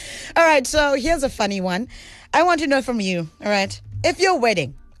All right, so here's a funny one. I want to know from you, all right? If your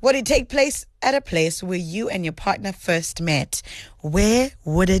wedding would it take place at a place where you and your partner first met, where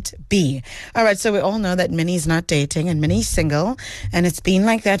would it be? All right, so we all know that Minnie's not dating and Minnie's single, and it's been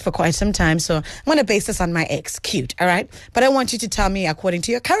like that for quite some time. So I'm going to base this on my ex. Cute, all right? But I want you to tell me according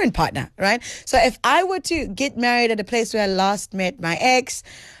to your current partner, right? So if I were to get married at a place where I last met my ex,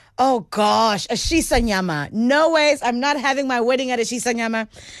 oh gosh, a Shisanyama. No ways, I'm not having my wedding at a Shisanyama.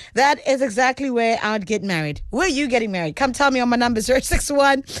 That is exactly where I would get married. Where are you getting married? Come tell me on my number,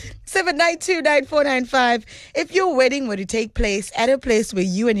 061-792-9495. If your wedding were to take place at a place where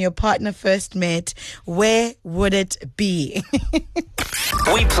you and your partner first met, where would it be?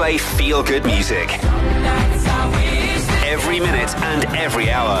 We play feel-good music every minute and every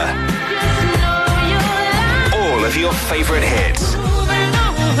hour. All of your favorite hits.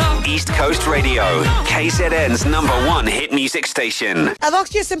 East Coast Radio, KZN's #1 hit music station. I've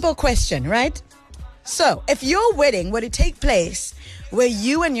asked you a simple question, right? So, if your wedding were to take place where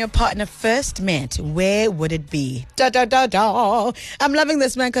you and your partner first met, where would it be? Da, da, da, da. I'm loving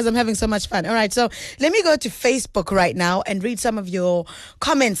this, man, because I'm having so much fun. All right, so let me go to Facebook right now and read some of your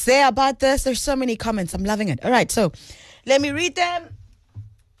comments there about this. There's so many comments. I'm loving it. All right, so let me read them.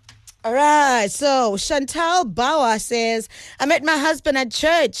 All right, so Chantal Bauer says, I met my husband at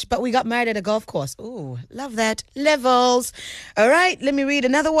church, but we got married at a golf course. Ooh, love that. Levels. All right, let me read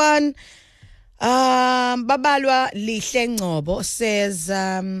another one. Babalwa Lihlengobo says,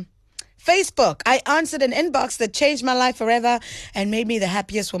 Facebook, I answered an inbox that changed my life forever and made me the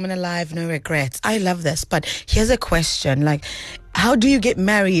happiest woman alive. No regrets. I love this, but here's a question. Like, how do you get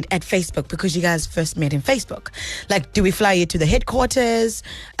married at Facebook? Because you guys first met in Facebook. Like, do we fly you to the headquarters?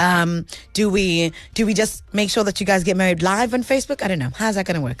 Do we just make sure that you guys get married live on Facebook? I don't know. How's that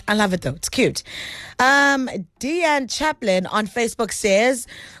going to work? I love it, though. It's cute. Deanne Chaplin on Facebook says,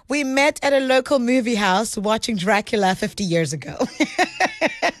 we met at a local movie house watching Dracula 50 years ago.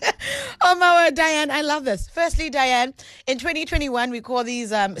 Oh, my word, Diane. I love this. Firstly, Diane, in 2021, we call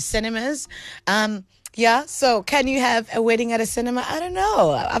these cinemas. Yeah, so can you have a wedding at a cinema? I don't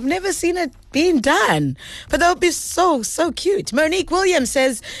know. I've never seen it being done. But that would be so, so cute. Monique Williams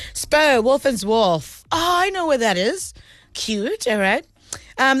says, Spur, Wolfen's Wolf. Oh, I know where that is. Cute, all right.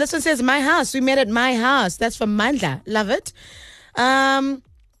 This one says, my house. We met at my house. That's from Mandla. Love it.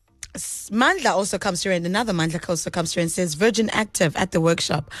 Mandla also comes through, and another Mandla also comes through and says, Virgin Active at the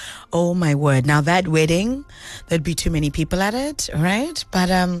workshop. Oh, my word. Now, that wedding, there'd be too many people at it, right? But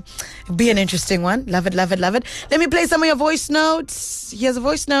it'd be an interesting one. Love it, love it, love it. Let me play some of your voice notes. Here's a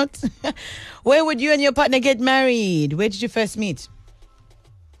voice note. Where would you and your partner get married? Where did you first meet?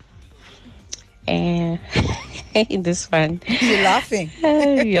 This one. You're laughing.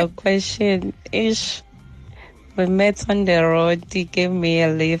 Your question is... We met on the road. He gave me a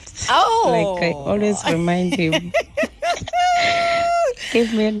lift. Oh! Like I always remind him.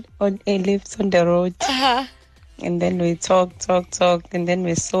 Gave me a lift on the road. Uh-huh. And then we talked. And then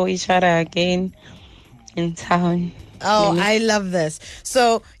we saw each other again in town. Oh, I love this.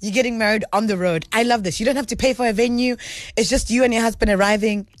 So you're getting married on the road. I love this. You don't have to pay for a venue. It's just you and your husband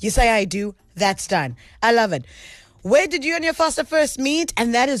arriving. You say, I do. That's done. I love it. Where did you and your foster first meet?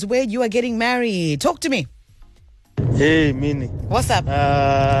 And that is where you are getting married. Talk to me. Hey, Minnie. What's up?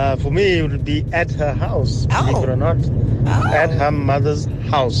 For me, it would be at her house, believe it or not. At her mother's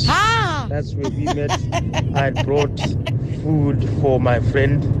house. Ah! That's where we met. I brought food for my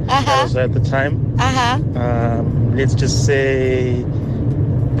friend that was at the time. Let's just say,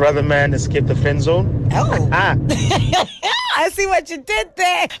 brother man escaped the friend zone. Oh. I see what you did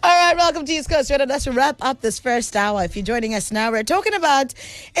there. All right, welcome to East Coast Radio. Let's wrap up this first hour. If you're joining us now, we're talking about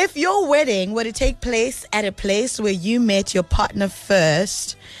if your wedding were to take place at a place where you met your partner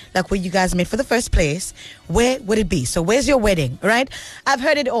first, like where you guys met for the first place, where would it be? So where's your wedding, right? I've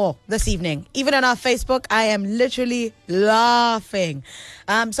heard it all this evening. Even on our Facebook, I am literally laughing.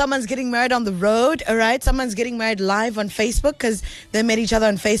 Someone's getting married on the road, all right? Someone's getting married live on Facebook because they met each other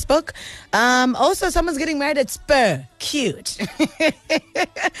on Facebook. Also, someone's getting married at Spur. Cute.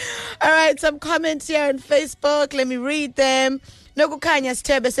 All right, some comments here on Facebook. Let me read them. Nokukanya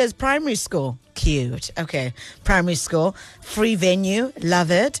Stebe says primary school. Cute. Okay. Primary school. Free venue.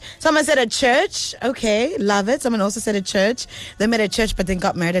 Love it. Someone said a church. Okay. Love it. Someone also said a church. They met at church but then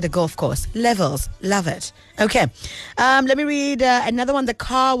got married at a golf course. Levels. Love it. Okay. Let me read another one. The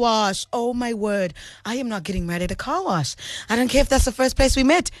car wash. Oh, my word. I am not getting married at a car wash. I don't care if that's the first place we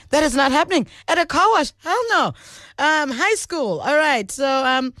met. That is not happening. At a car wash. Hell no. High school. All right.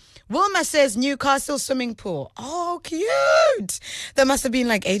 So, Wilma says Newcastle swimming pool. Oh, cute. That must have been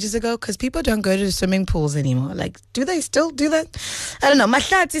like ages ago because people don't go go to swimming pools anymore. Like, do they still do that? I don't know.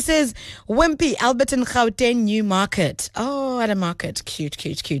 Mahlatsi says, Wimpy, Alberton, Gauteng, New Market. Oh, at a market. Cute,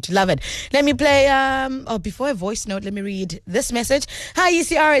 cute, cute. Love it. Let me play, before a voice note, let me read this message. Hi,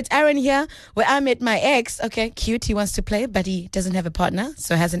 ECR, it's Aaron here, where I met my ex. Okay, cute. He wants to play, but he doesn't have a partner,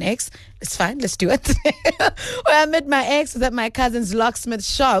 so has an ex. It's fine. Let's do it. Where I met my ex was at my cousin's locksmith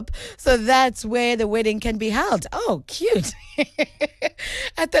shop, so that's where the wedding can be held. Oh, cute.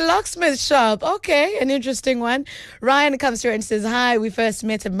 At the locksmith shop. Okay, an interesting one. Ryan comes through and says, hi, we first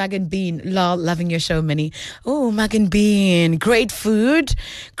met at Mug and Bean. Lol, loving your show, Minnie. Oh, Mug and Bean. Great food.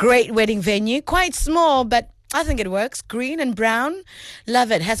 Great wedding venue. Quite small, but I think it works. Green and brown.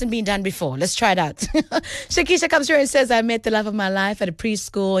 Love it. Hasn't been done before. Let's try it out. Shakisha comes through and says, I met the love of my life at a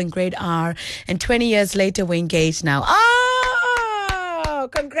preschool in grade R, and 20 years later, we're engaged now. Oh,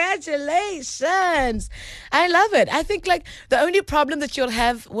 congratulations. I love it. I think like the only problem that you'll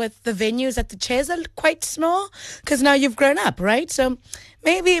have with the venue is that the chairs are quite small because now you've grown up, right? So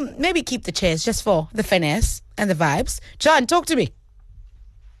maybe keep the chairs just for the finesse and the vibes. John, talk to me.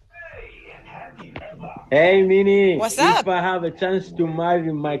 Hey, Minnie. What's up? If I have a chance to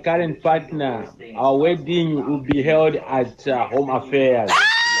marry my current partner, our wedding will be held at Home Affairs.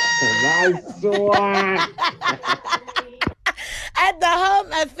 Nice one. At the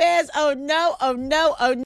Home Affairs. Oh, no, oh, no, oh, no.